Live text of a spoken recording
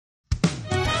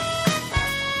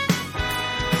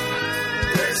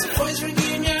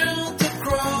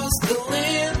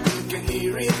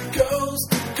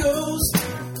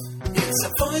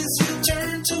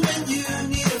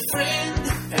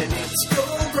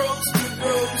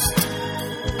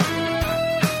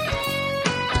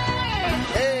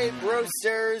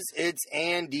it's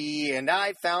Andy, and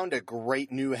I found a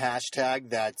great new hashtag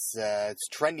that's it's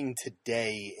trending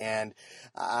today, and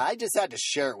I just had to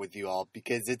share it with you all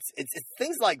because it's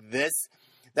things like this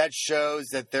that shows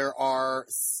that there are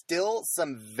still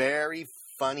some very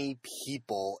funny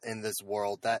people in this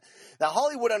world that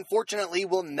Hollywood, unfortunately,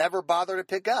 will never bother to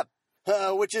pick up.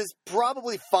 Which is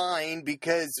probably fine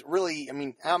because, really, I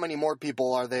mean, how many more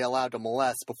people are they allowed to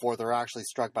molest before they're actually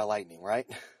struck by lightning, right?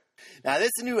 Now,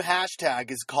 this new hashtag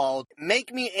is called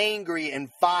Make Me Angry in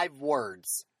 5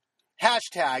 words.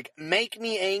 Hashtag Make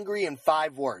Me Angry in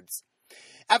 5 words.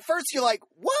 At first, you're like,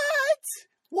 what?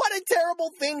 What a terrible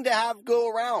thing to have go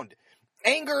around.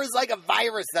 Anger is like a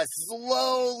virus that's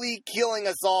slowly killing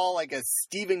us all like a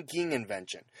Stephen King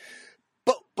invention.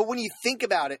 But when you think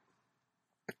about it,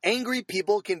 angry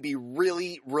people can be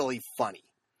really, really funny.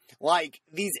 Like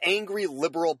these angry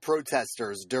liberal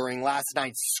protesters during last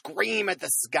night's Scream at the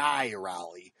Sky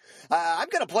rally. I'm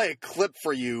going to play a clip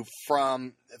for you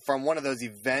from one of those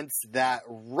events that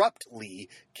Ruptly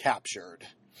captured.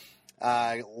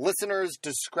 Listeners'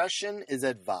 discretion is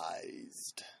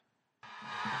advised.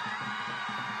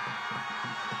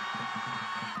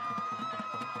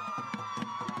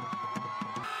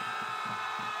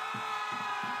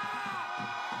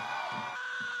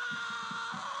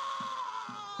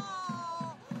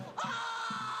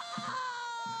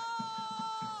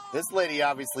 This lady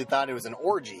obviously thought it was an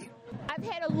orgy. I've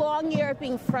had a long year of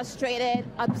being frustrated,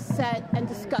 upset, and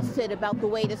disgusted about the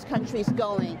way this country's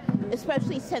going,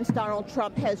 especially since Donald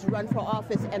Trump has run for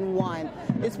office and won.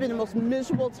 It's been the most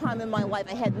miserable time in my life.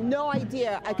 I had no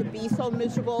idea I could be so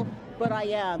miserable, but I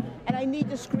am. And I need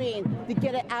to scream to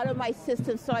get it out of my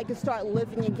system so I can start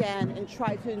living again and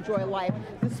try to enjoy life,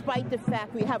 despite the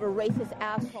fact we have a racist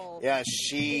asshole. Yeah,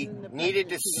 she needed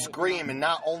to scream, and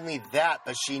not only that,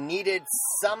 but she needed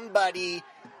somebody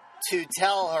to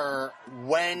tell her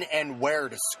when and where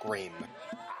to scream.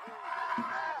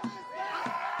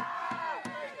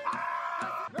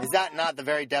 Is that not the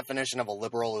very definition of a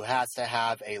liberal who has to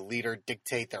have a leader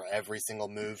dictate their every single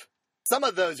move? Some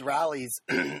of those rallies,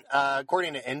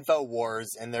 according to InfoWars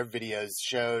and their videos,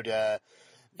 showed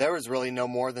there was really no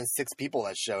more than 6 people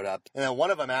that showed up. And then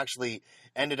one of them actually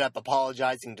ended up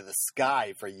apologizing to the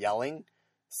sky for yelling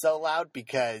so loud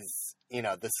because, you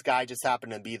know, the sky just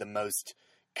happened to be the most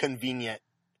convenient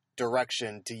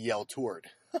direction to yell toward.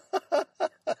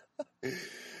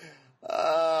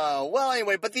 Well,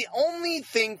 anyway, but the only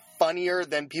thing funnier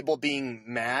than people being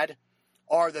mad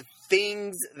are the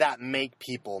things that make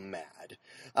people mad.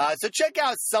 So check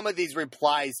out some of these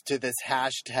replies to this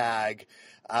hashtag,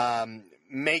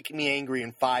 Make Me Angry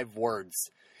in 5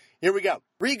 words. Here we go.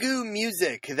 Regu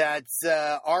Music, that's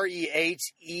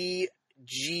REHEGOO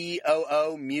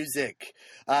Music,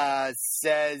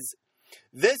 says,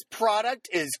 this product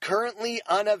is currently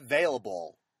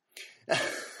unavailable.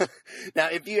 Now,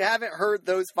 if you haven't heard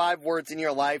those 5 words in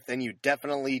your life, then you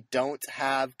definitely don't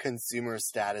have consumer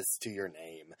status to your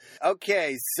name.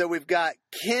 Okay, so we've got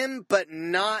Kim but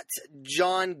not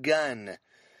John Gunn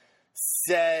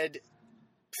said,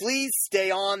 please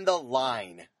stay on the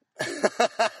line.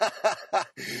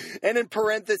 And in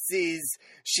parentheses,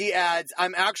 she adds,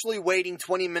 I'm actually waiting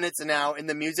 20 minutes now and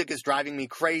the music is driving me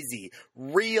crazy.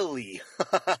 Really?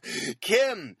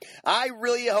 Kim, I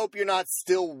really hope you're not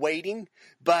still waiting,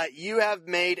 but you have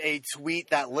made a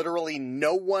tweet that literally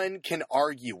no one can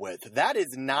argue with. That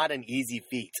is not an easy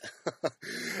feat.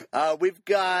 We've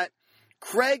got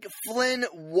Craig Flynn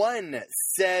 1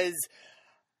 says,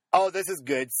 oh, this is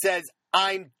good, says,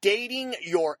 I'm dating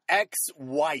your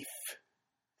ex-wife.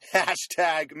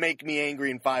 Hashtag Make Me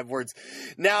Angry in 5 words.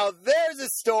 Now, there's a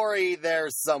story there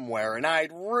somewhere, and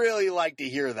I'd really like to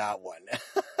hear that one.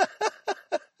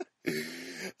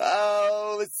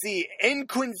 Oh, let's see.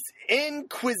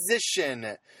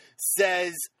 Inquisition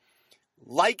says,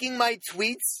 liking my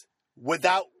tweets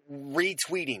without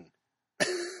retweeting.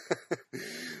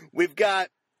 We've got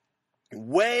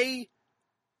Way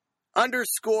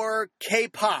 _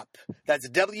 K-pop. That's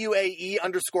WAE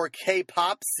 _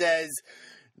 K-pop says,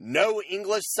 no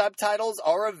English subtitles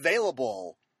are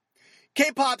available.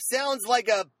 K-pop sounds like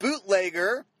a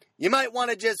bootlegger. You might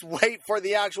want to just wait for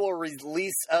the actual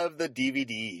release of the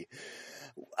DVD.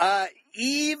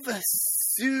 Eve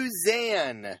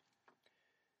Suzanne.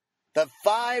 The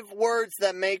 5 words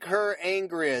that make her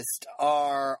angriest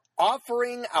are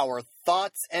offering our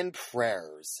thoughts and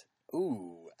prayers.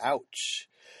 Ooh, ouch.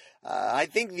 I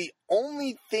think the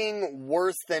only thing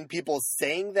worse than people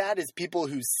saying that is people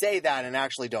who say that and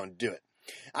actually don't do it.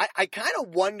 I kind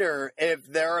of wonder if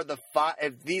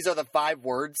if these are the 5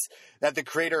 words that the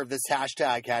creator of this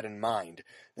hashtag had in mind.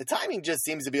 The timing just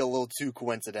seems to be a little too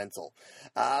coincidental.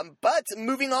 But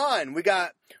moving on, we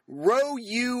got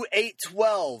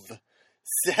RoU812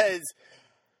 says,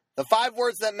 the 5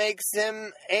 words that makes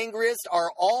him angriest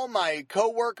are all my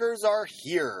coworkers are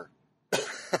here.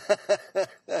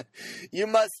 You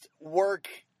must work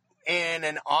in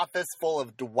an office full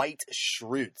of Dwight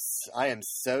Schrutes. I am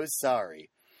so sorry.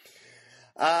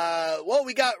 Well,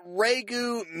 we got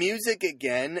Regu Music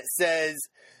again. Says,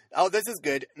 oh, this is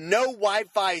good. No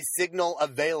Wi-Fi signal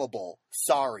available.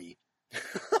 Sorry.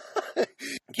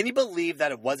 Can you believe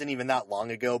that it wasn't even that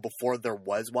long ago before there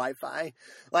was Wi-Fi?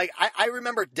 Like, I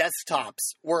remember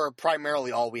desktops were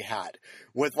primarily all we had,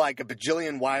 with like a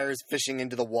bajillion wires fishing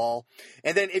into the wall.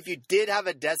 And then if you did have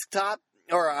a desktop,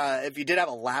 or if you did have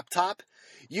a laptop,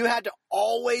 you had to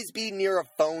always be near a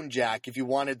phone jack if you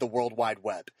wanted the World Wide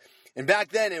Web. And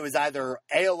back then, it was either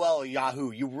AOL or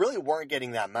Yahoo. You really weren't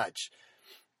getting that much.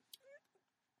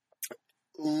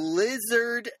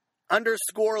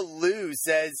 Lizard_Lou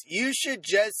says, you should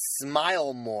just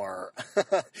smile more.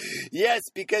 Yes,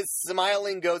 because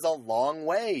smiling goes a long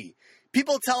way.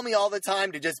 People tell me all the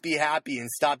time to just be happy and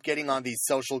stop getting on these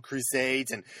social crusades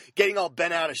and getting all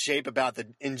bent out of shape about the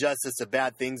injustice of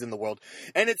bad things in the world.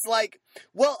 And it's like,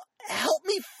 well, help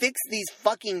me fix these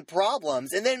fucking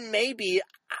problems, and then maybe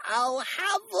I'll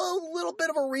have a little bit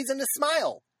of a reason to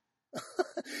smile.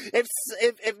 If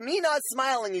me not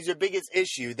smiling is your biggest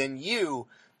issue, then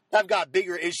I've got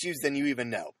bigger issues than you even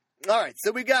know. All right,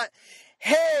 so we got,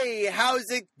 hey, how's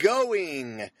it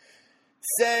going?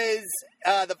 Says,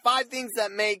 the 5 things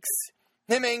that makes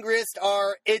him angriest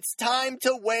are, it's time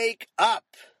to wake up.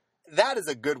 That is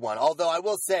a good one. Although I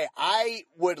will say, I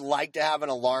would like to have an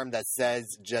alarm that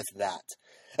says just that.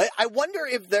 I wonder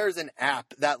if there's an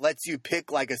app that lets you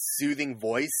pick like a soothing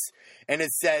voice and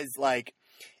it says like,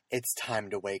 it's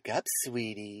time to wake up,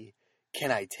 sweetie.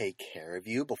 Can I take care of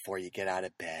you before you get out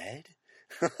of bed?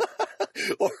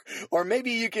 or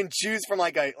maybe you can choose from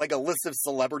like a list of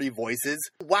celebrity voices.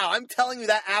 Wow, I'm telling you,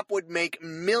 that app would make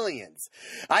millions.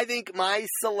 I think my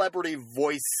celebrity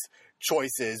voice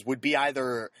choices would be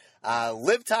either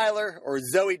Liv Tyler or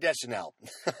Zooey Deschanel.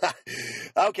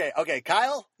 Okay,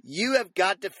 Kyle, you have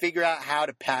got to figure out how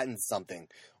to patent something.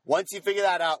 Once you figure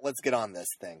that out, let's get on this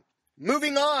thing.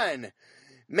 Moving on.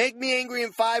 Make me angry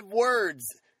in 5 words.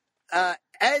 STL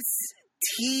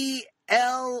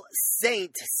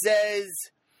Saint says,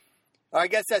 or I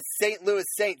guess that's St. Louis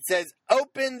Saint says,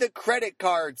 open the credit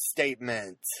card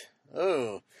statement.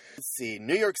 Oh, let's see.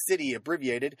 New York City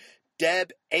abbreviated.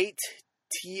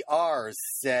 Deb8TR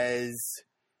says,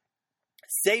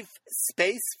 safe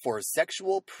space for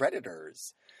sexual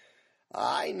predators.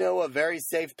 I know a very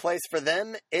safe place for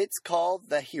them. It's called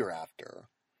the hereafter.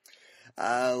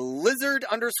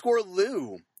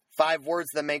 Lizard_Lou. 5 words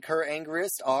that make her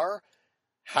angriest are,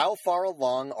 how far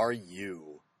along are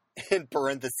you? In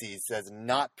parentheses says,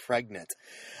 not pregnant.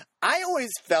 I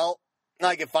always felt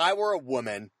like if I were a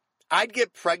woman, I'd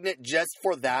get pregnant just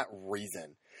for that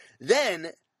reason.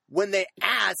 Then, when they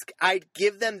ask, I'd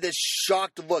give them this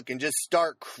shocked look and just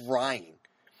start crying.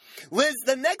 Liz,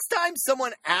 the next time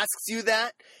someone asks you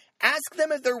that, ask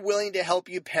them if they're willing to help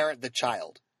you parent the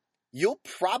child. You'll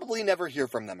probably never hear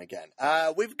from them again.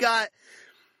 We've got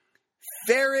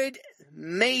Farid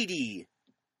Maidi.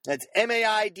 That's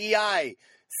M-A-I-D-I.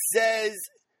 Says,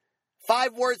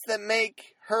 5 words that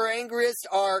make her angriest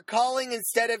are calling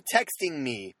instead of texting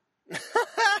me.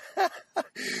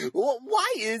 Well,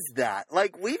 why is that?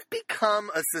 Like, we've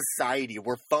become a society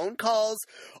where phone calls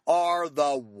are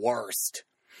the worst.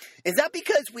 Is that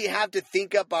because we have to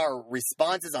think up our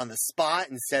responses on the spot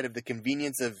instead of the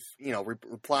convenience of,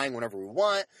 replying whenever we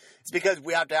want? It's because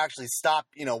we have to actually stop,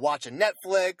 watching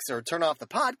Netflix or turn off the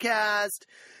podcast.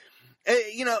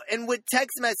 And with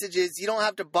text messages, you don't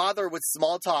have to bother with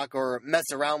small talk or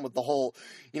mess around with the whole,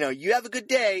 you have a good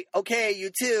day. Okay, you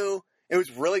too. It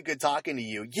was really good talking to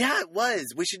you. Yeah, it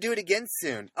was. We should do it again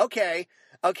soon. Okay.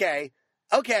 Uh-huh.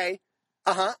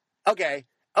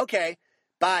 Okay.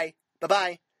 Bye.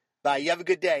 Bye-bye. Bye. You have a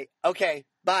good day. Okay.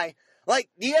 Bye. Like,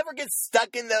 do you ever get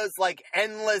stuck in those, like,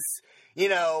 endless,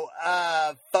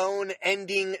 phone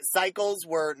ending cycles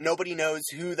where nobody knows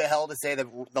who the hell to say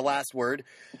the last word?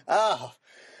 Oh.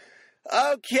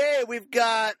 Okay, we've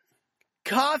got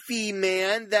Coffee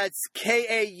Man, that's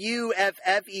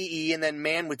Kauffee, and then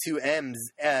man with 2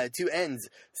 N's,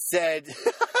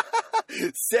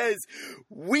 says,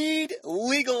 weed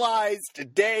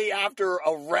legalized day after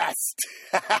arrest.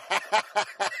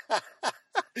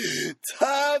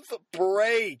 Tough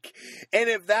break. And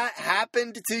if that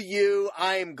happened to you,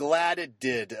 I am glad it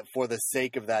did for the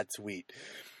sake of that tweet.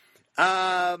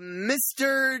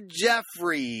 Mr.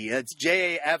 Jeffrey, that's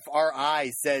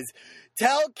Jafri, says,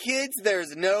 tell kids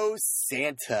there's no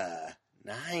Santa.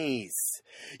 Nice.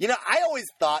 You know, I always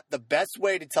thought the best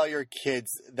way to tell your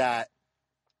kids that,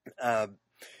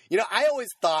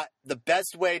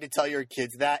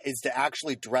 is to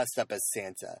actually dress up as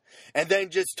Santa and then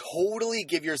just totally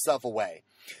give yourself away.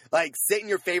 Like, sit in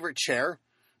your favorite chair,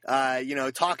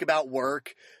 talk about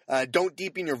work, don't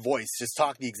deepen your voice, just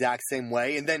talk the exact same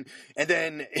way, and then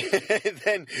then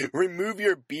remove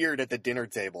your beard at the dinner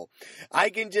table. I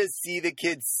can just see the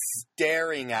kids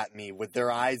staring at me with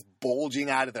their eyes bulging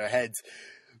out of their heads.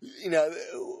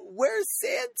 Where's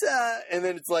Santa? And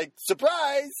then it's like,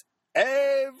 surprise!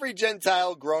 Every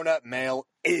Gentile grown-up male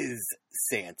is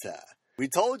Santa. We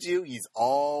told you he's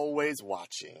always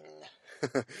watching.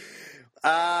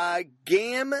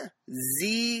 Gam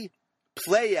Z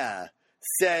Playa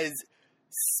says,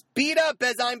 speed up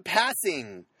as I'm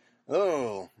passing.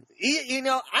 Oh,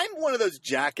 I'm one of those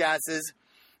jackasses.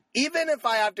 Even if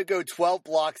I have to go 12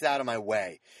 blocks out of my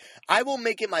way, I will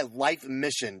make it my life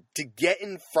mission to get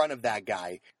in front of that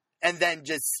guy and then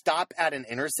just stop at an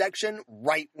intersection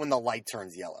right when the light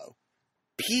turns yellow.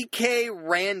 PK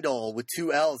Randall with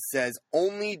 2 L's says,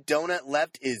 only donut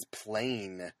left is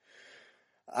plain.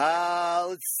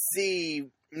 Let's see.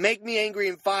 Make me angry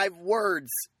in 5 words.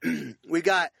 We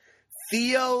got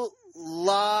Theo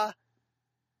La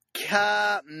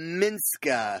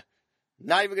Kaminska.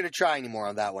 Not even going to try anymore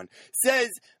on that one.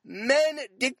 Says, men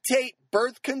dictate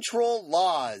birth control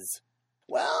laws.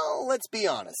 Well, let's be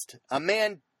honest. A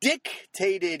man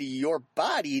dictated your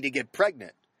body to get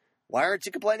pregnant. Why aren't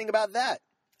you complaining about that?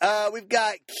 We've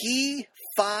got Key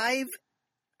 5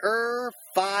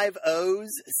 5 O's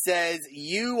says,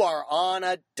 you are on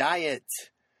a diet.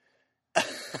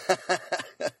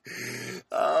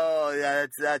 Oh, yeah,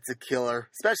 that's a killer,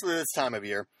 especially this time of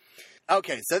year.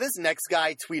 Okay, so this next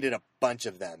guy tweeted a bunch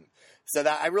of them, so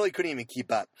that I really couldn't even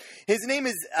keep up. His name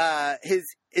is,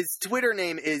 his Twitter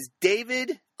name is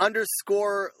David_Levitt.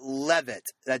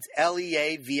 That's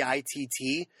Leavitt.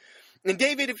 And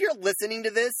David, if you're listening to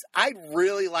this, I'd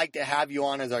really like to have you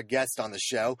on as our guest on the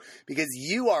show because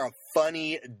you are a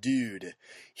funny dude.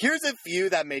 Here's a few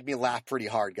that made me laugh pretty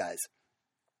hard, guys.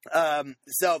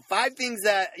 So 5 things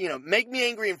that, make me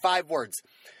angry in 5 words.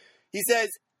 He says,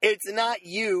 it's not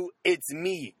you, it's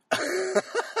me.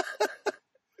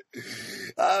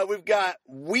 We've got,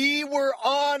 we were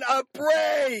on a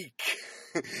break.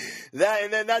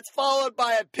 And then that's followed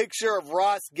by a picture of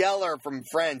Ross Geller from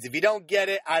Friends. If you don't get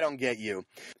it, I don't get you.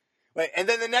 Wait, and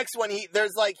then the next one, he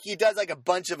does a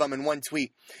bunch of them in one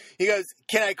tweet. He goes,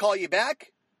 can I call you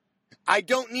back? I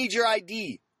don't need your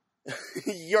ID.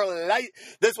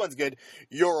 This one's good.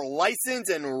 Your license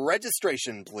and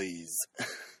registration, please.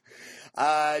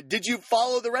 Did you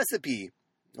follow the recipe?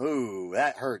 Ooh,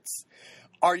 that hurts.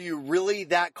 Are you really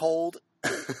that cold?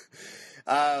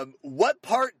 What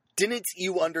part didn't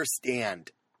you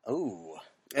understand? Ooh.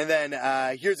 And then,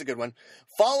 here's a good one.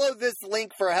 Follow this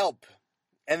link for help.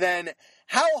 And then,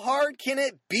 how hard can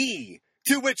it be?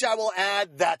 To which I will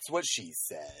add, that's what she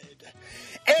said.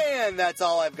 And that's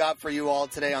all I've got for you all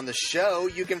today on the show.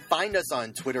 You can find us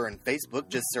on Twitter and Facebook.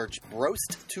 Just search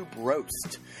Broast to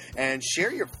Broast. And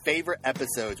share your favorite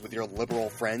episodes with your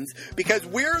liberal friends, because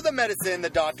we're the medicine the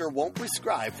doctor won't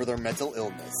prescribe for their mental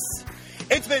illness.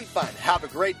 It's been fun. Have a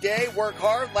great day. Work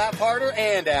hard, laugh harder,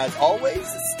 and as always,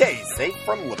 stay safe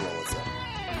from liberalism.